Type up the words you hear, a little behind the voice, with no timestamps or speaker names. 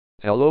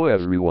Hello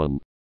everyone.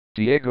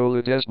 Diego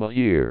Ledesma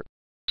here.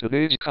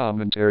 Today's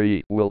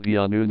commentary will be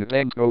on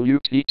Unibanco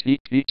UTTP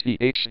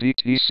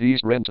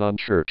THDTC's rant on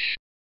church.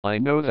 I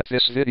know that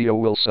this video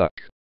will suck,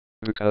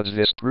 because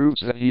this proves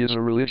that he is a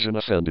religion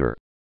offender.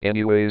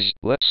 Anyways,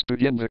 let's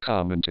begin the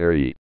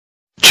commentary.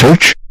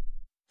 Church?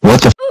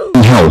 What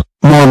the hell?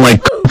 More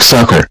like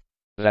sucker.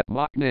 That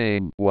mock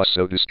name was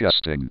so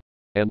disgusting.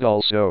 And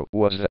also,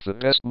 was that the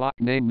best mock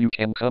name you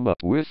can come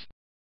up with?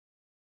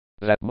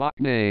 That mock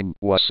name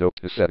was so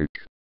pathetic.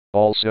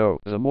 Also,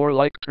 the more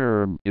like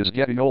term is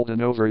getting old and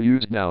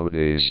overused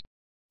nowadays.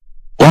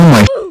 Oh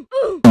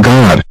my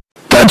god.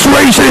 That's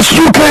racist!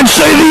 You can't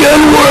say the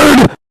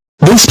N-word!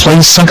 This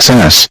place sucks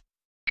ass.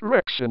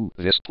 Correction,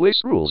 this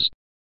place rules.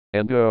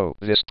 And oh,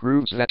 this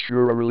proves that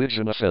you're a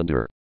religion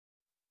offender.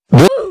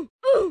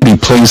 This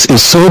place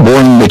is so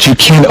boring that you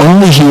can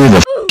only hear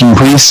the f***ing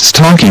priests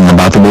talking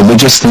about the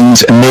religious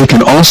things, and they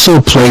can also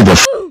play the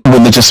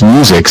religious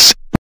musics.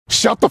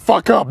 Shut the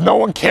fuck up, no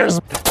one cares.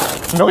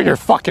 Know your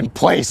fucking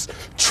place,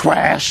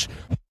 trash.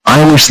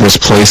 I wish this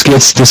place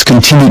gets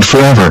discontinued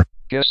forever.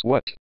 Guess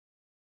what?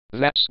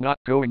 That's not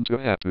going to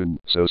happen,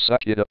 so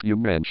suck it up, you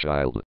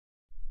man-child.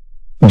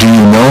 Do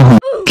you know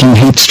who f***ing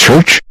hates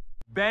church?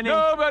 Benny.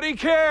 Nobody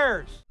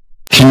cares!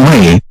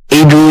 Kiwi,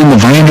 Adrian the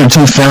Vinder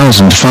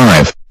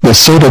 2005, The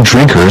Soda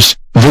Drinkers,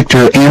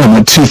 Victor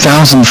Animate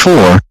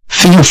 2004,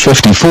 Fear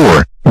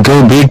 54,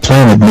 Go Big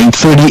Planet Mate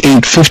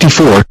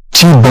 3854,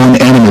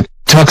 T-Bone Animate,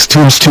 Tux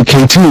Tunes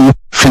 2K2,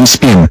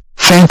 Finspin,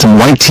 Phantom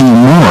White Team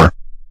more.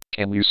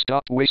 Can you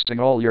stop wasting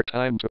all your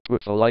time to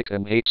put the like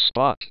and hate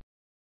spot?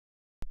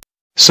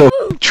 So,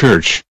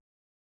 church.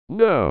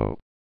 No.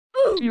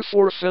 You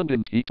for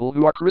offending people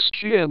who are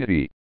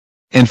Christianity.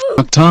 And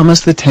fuck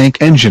Thomas the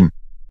Tank Engine.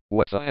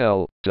 What the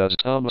hell does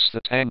Thomas the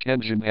Tank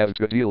Engine have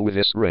to deal with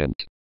this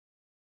rant?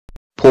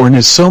 Porn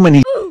is so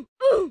many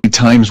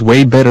times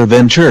way better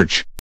than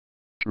church.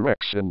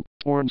 Correction,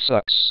 porn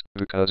sucks,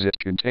 because it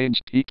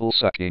contains people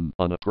sucking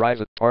on a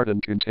private part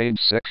and contains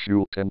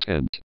sexual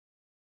content.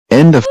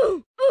 End of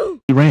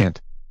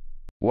rant.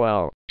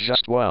 Wow,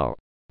 just wow.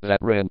 That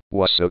rant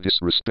was so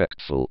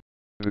disrespectful.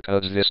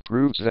 Because this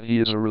proves that he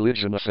is a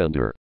religion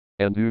offender.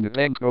 And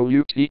Unibanco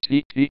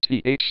UTTP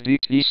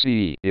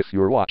THDTC, if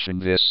you're watching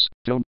this,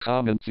 don't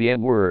comment the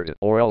N-word,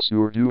 or else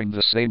you're doing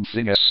the same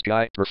thing as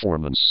Sky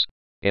Performance.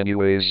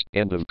 Anyways,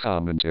 end of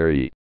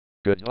commentary.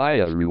 Goodbye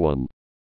everyone.